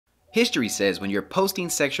History says when you're posting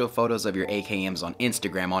sexual photos of your AKMs on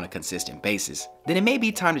Instagram on a consistent basis, then it may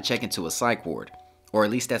be time to check into a psych ward. Or at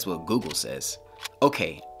least that's what Google says.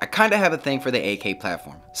 Okay, I kinda have a thing for the AK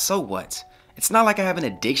platform. So what? It's not like I have an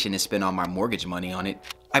addiction to spend all my mortgage money on it.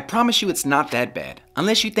 I promise you it's not that bad.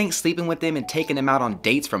 Unless you think sleeping with them and taking them out on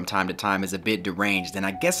dates from time to time is a bit deranged, then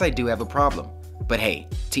I guess I do have a problem. But hey,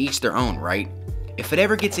 to each their own, right? If it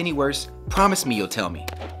ever gets any worse, promise me you'll tell me.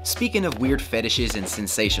 Speaking of weird fetishes and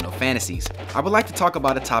sensational fantasies, I would like to talk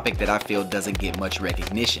about a topic that I feel doesn't get much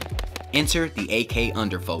recognition. Enter the AK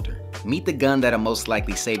Underfolder. Meet the gun that'll most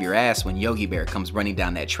likely save your ass when Yogi Bear comes running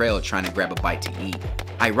down that trail trying to grab a bite to eat.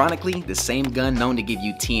 Ironically, the same gun known to give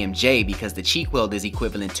you TMJ because the cheek weld is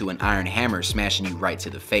equivalent to an iron hammer smashing you right to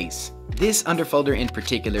the face. This Underfolder in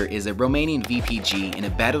particular is a Romanian VPG in a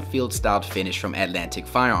battlefield-styled finish from Atlantic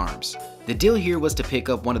Firearms. The deal here was to pick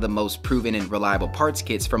up one of the most proven and reliable parts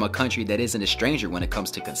kits from a country that isn't a stranger when it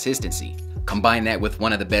comes to consistency. Combine that with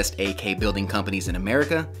one of the best AK building companies in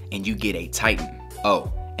America, and you get a Titan.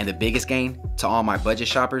 Oh, and the biggest gain, to all my budget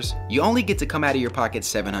shoppers, you only get to come out of your pocket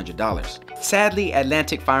 $700. Sadly,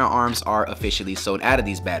 Atlantic Firearms are officially sold out of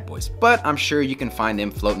these bad boys, but I'm sure you can find them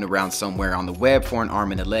floating around somewhere on the web for an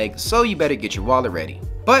arm and a leg, so you better get your wallet ready.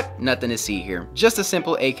 But nothing to see here, just a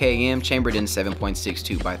simple AKM chambered in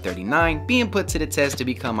 7.62 by 39 being put to the test to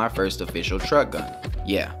become my first official truck gun.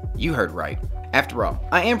 Yeah, you heard right. After all,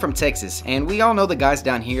 I am from Texas, and we all know the guys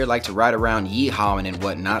down here like to ride around yeehawing and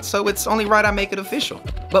whatnot, so it's only right I make it official.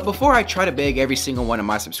 But before I try to beg every single one of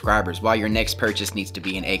my subscribers why your next purchase needs to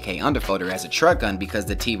be an AK Underfolder as a truck gun because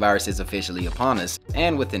the T-virus is officially upon us,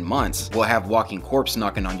 and within months, we'll have walking corpse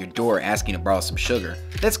knocking on your door asking to borrow some sugar,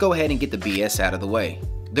 let's go ahead and get the BS out of the way.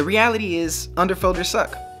 The reality is, Underfolders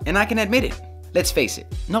suck, and I can admit it. Let's face it,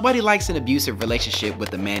 nobody likes an abusive relationship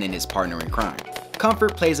with a man and his partner in crime.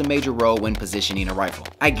 Comfort plays a major role when positioning a rifle.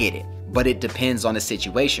 I get it, but it depends on the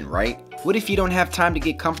situation, right? What if you don't have time to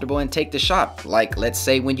get comfortable and take the shot, like let's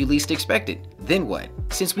say when you least expect it? Then what?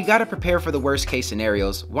 Since we gotta prepare for the worst case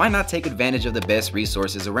scenarios, why not take advantage of the best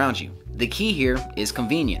resources around you? The key here is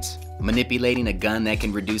convenience. Manipulating a gun that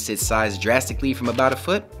can reduce its size drastically from about a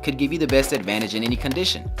foot could give you the best advantage in any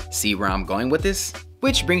condition. See where I'm going with this?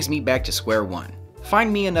 Which brings me back to square one.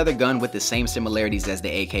 Find me another gun with the same similarities as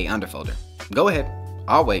the AK Underfolder. Go ahead,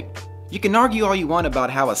 I'll wait. You can argue all you want about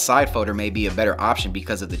how a side folder may be a better option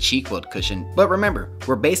because of the cheek weld cushion, but remember,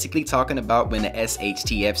 we're basically talking about when the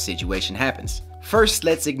SHTF situation happens. First,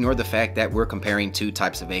 let's ignore the fact that we're comparing two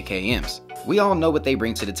types of AKMs. We all know what they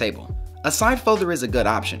bring to the table. A side folder is a good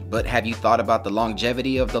option, but have you thought about the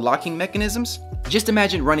longevity of the locking mechanisms? Just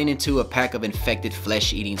imagine running into a pack of infected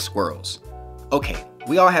flesh-eating squirrels. Okay,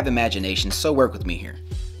 we all have imagination, so work with me here.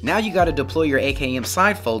 Now you gotta deploy your AKM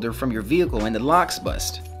side folder from your vehicle and the locks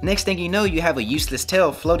bust. Next thing you know, you have a useless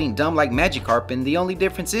tail floating dumb like Magikarp, and the only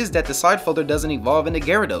difference is that the side folder doesn't evolve into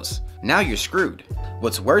Gyarados. Now you're screwed.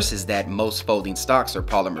 What's worse is that most folding stocks are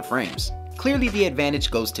polymer frames. Clearly the advantage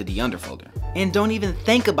goes to the Underfolder. And don't even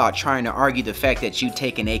think about trying to argue the fact that you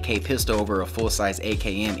take an AK pistol over a full-size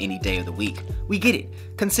AKM any day of the week. We get it.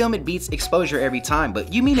 Concealment beats exposure every time,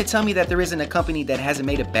 but you mean to tell me that there isn't a company that hasn't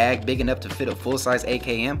made a bag big enough to fit a full-size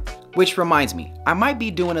AKM? Which reminds me, I might be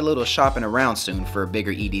doing a little shopping around soon for a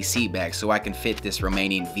bigger EDC bag so I can fit this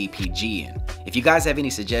Romanian VPG in. If you guys have any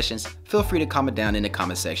suggestions, feel free to comment down in the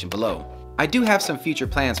comment section below. I do have some future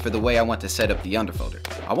plans for the way I want to set up the Underfolder.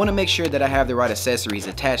 I want to make sure that I have the right accessories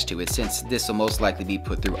attached to it since this will most likely be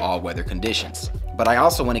put through all weather conditions. But I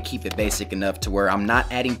also want to keep it basic enough to where I'm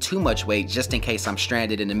not adding too much weight just in case I'm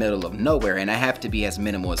stranded in the middle of nowhere and I have to be as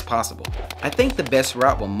minimal as possible. I think the best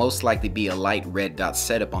route will most likely be a light red dot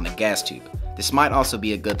setup on the gas tube. This might also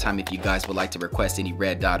be a good time if you guys would like to request any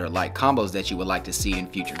red dot or light combos that you would like to see in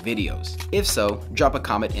future videos. If so, drop a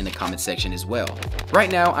comment in the comment section as well.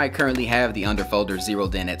 Right now, I currently have the Underfolder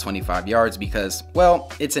zeroed in at 25 yards because,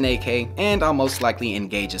 well, it's an AK and I'll most likely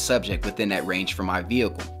engage a subject within that range for my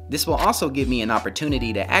vehicle. This will also give me an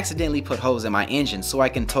opportunity to accidentally put holes in my engine so I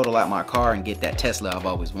can total out my car and get that Tesla I've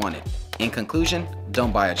always wanted. In conclusion,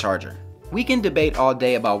 don't buy a charger. We can debate all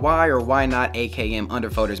day about why or why not AKM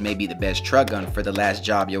Underfolders may be the best truck gun for the last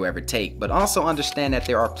job you'll ever take, but also understand that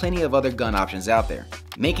there are plenty of other gun options out there.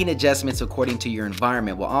 Making adjustments according to your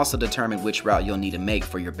environment will also determine which route you'll need to make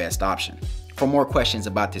for your best option. For more questions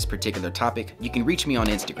about this particular topic, you can reach me on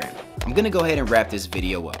Instagram. I'm gonna go ahead and wrap this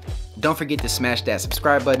video up. Don't forget to smash that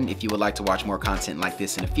subscribe button if you would like to watch more content like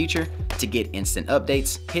this in the future. To get instant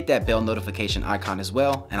updates, hit that bell notification icon as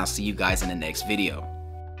well, and I'll see you guys in the next video.